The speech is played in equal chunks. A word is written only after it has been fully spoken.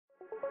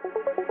We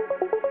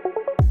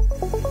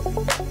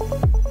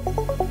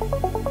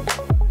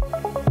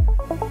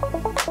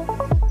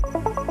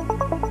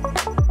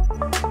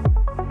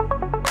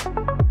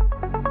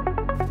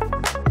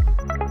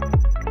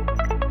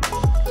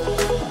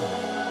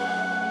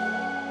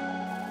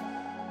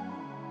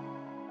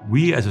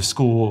as a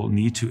school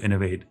need to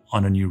innovate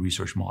on a new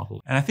research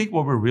model. And I think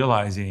what we're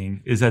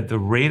realizing is that the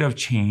rate of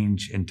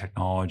change in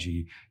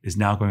technology is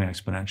now going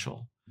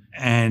exponential.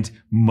 And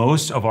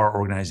most of our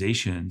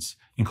organizations,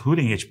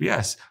 including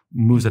HBS,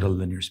 moves at a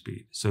linear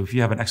speed. So if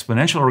you have an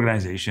exponential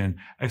organization,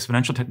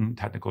 exponential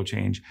technical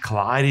change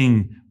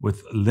colliding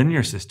with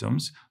linear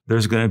systems,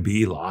 there's going to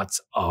be lots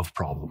of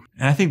problems.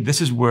 And I think this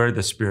is where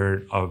the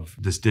spirit of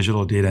this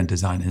Digital Data and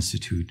Design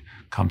Institute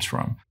comes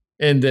from.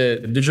 And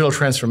the digital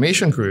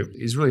transformation group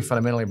is really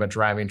fundamentally about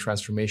driving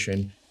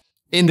transformation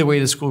in the way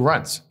the school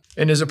runs.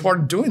 And as a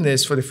part of doing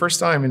this for the first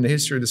time in the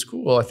history of the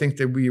school, I think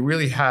that we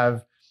really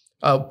have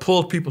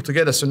pulled people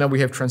together. So now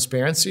we have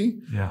transparency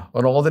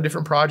on all the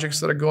different projects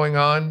that are going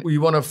on. We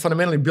want to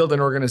fundamentally build an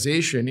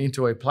organization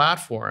into a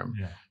platform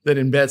that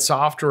embeds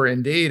software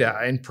and data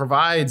and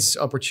provides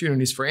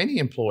opportunities for any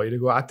employee to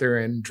go out there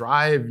and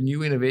drive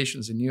new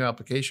innovations and new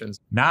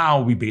applications.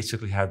 Now we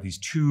basically have these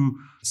two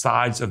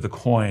sides of the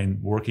coin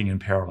working in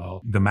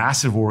parallel. The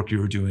massive work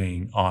you're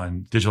doing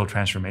on digital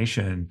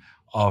transformation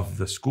of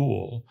the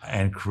school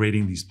and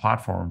creating these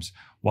platforms,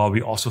 while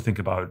we also think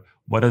about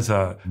what does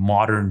a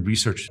modern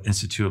research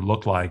institute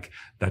look like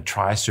that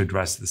tries to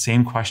address the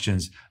same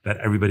questions that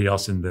everybody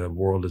else in the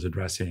world is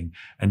addressing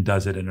and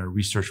does it in a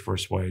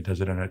research-first way,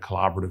 does it in a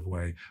collaborative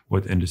way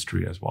with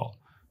industry as well.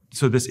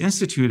 So this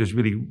institute is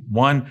really,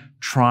 one,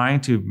 trying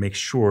to make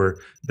sure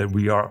that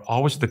we are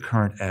always at the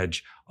current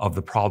edge of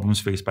the problems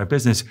faced by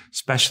business,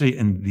 especially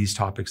in these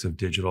topics of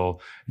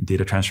digital and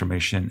data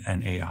transformation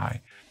and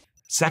AI.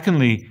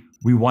 Secondly,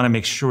 we want to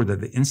make sure that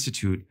the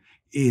institute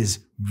is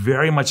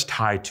very much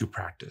tied to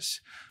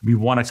practice. We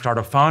want to start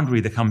a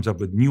foundry that comes up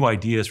with new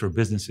ideas for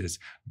businesses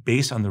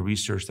based on the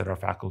research that our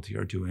faculty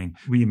are doing.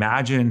 We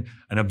imagine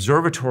an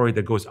observatory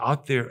that goes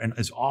out there and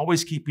is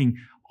always keeping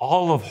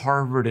all of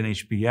Harvard and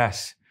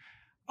HBS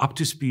up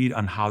to speed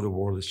on how the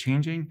world is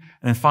changing.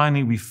 And then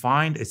finally, we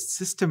find a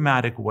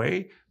systematic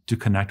way to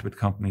connect with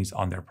companies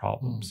on their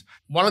problems.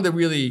 One of the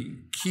really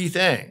key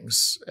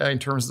things in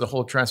terms of the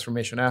whole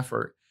transformation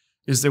effort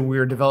is that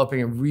we're developing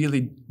a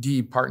really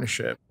deep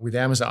partnership with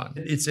Amazon.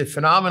 It's a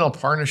phenomenal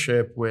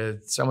partnership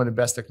with some of the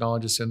best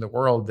technologists in the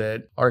world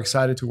that are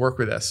excited to work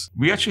with us.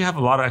 We actually have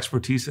a lot of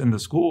expertise in the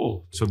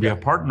school. So we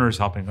have partners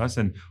helping us,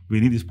 and we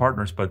need these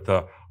partners, but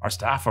our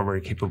staff are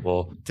very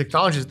capable.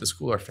 Technologists at the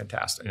school are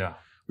fantastic. Yeah.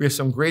 We have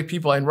some great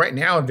people, and right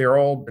now they're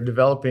all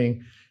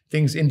developing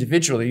things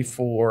individually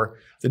for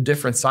the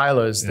different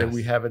silos that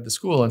we have at the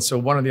school. And so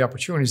one of the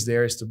opportunities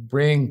there is to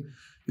bring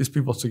these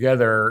people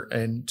together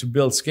and to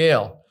build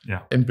scale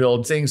and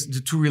build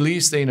things to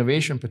release the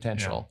innovation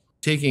potential.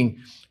 Taking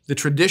the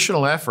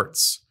traditional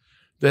efforts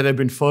that have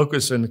been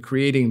focused on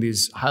creating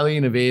these highly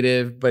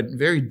innovative but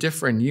very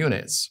different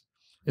units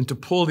and to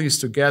pull these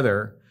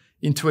together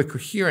into a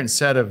coherent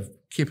set of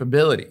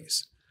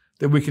capabilities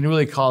that we can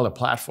really call a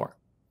platform,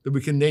 that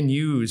we can then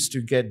use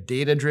to get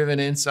data-driven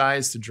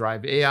insights, to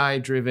drive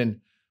AI-driven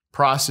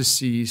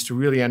processes, to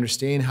really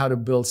understand how to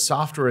build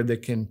software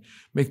that can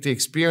make the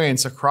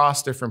experience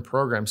across different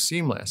programs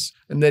seamless.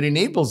 And that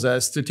enables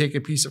us to take a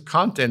piece of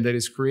content that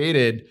is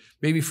created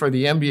maybe for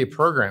the MBA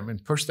program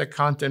and push that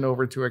content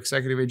over to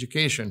executive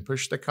education,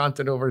 push the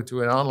content over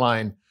to an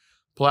online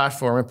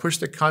platform, and push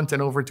the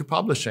content over to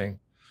publishing.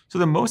 So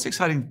the most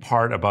exciting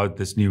part about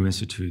this new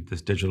institute,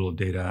 this Digital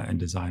Data and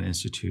Design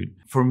Institute,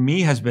 for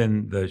me has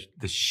been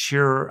the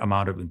sheer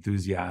amount of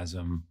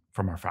enthusiasm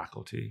from our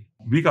faculty.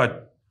 We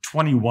got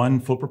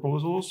 21 full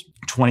proposals,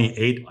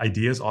 28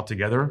 ideas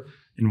altogether,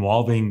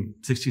 involving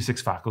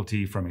 66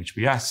 faculty from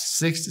HBS.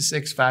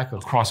 66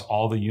 faculty. Across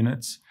all the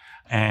units,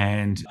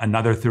 and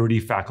another 30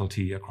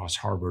 faculty across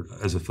Harvard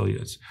as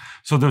affiliates.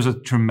 So there's a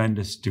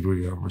tremendous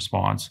degree of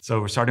response.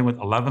 So we're starting with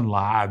 11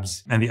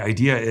 labs, and the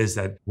idea is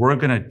that we're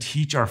going to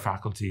teach our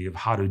faculty of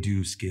how to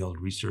do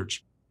scaled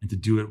research and to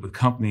do it with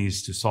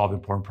companies to solve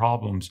important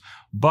problems,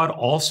 but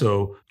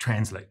also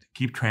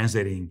keep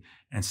translating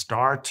and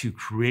start to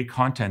create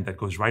content that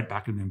goes right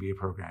back into the MBA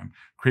program,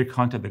 create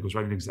content that goes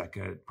right into exec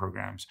ed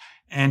programs,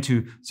 and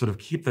to sort of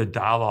keep the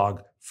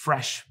dialogue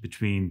fresh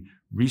between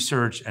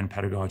research and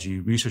pedagogy,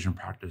 research and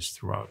practice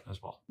throughout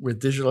as well. With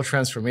digital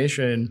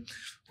transformation,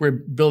 we're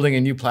building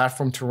a new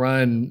platform to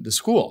run the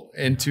school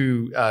and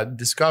to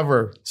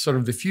discover sort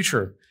of the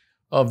future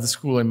of the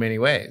school in many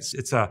ways.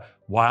 It's a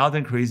wild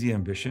and crazy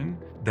ambition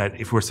that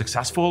if we're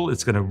successful,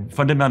 it's going to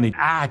fundamentally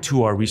add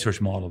to our research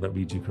model that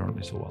we do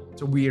currently so well.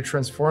 So we are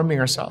transforming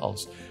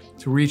ourselves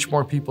to reach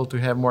more people, to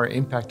have more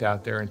impact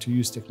out there, and to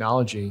use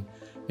technology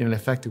in an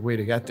effective way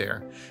to get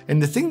there.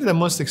 And the thing that I'm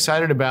most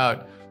excited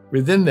about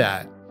within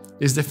that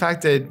is the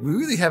fact that we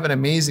really have an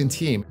amazing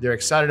team. They're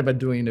excited about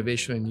doing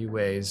innovation in new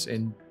ways,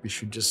 and we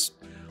should just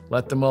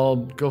let them all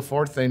go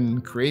forth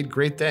and create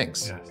great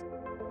things. Yes.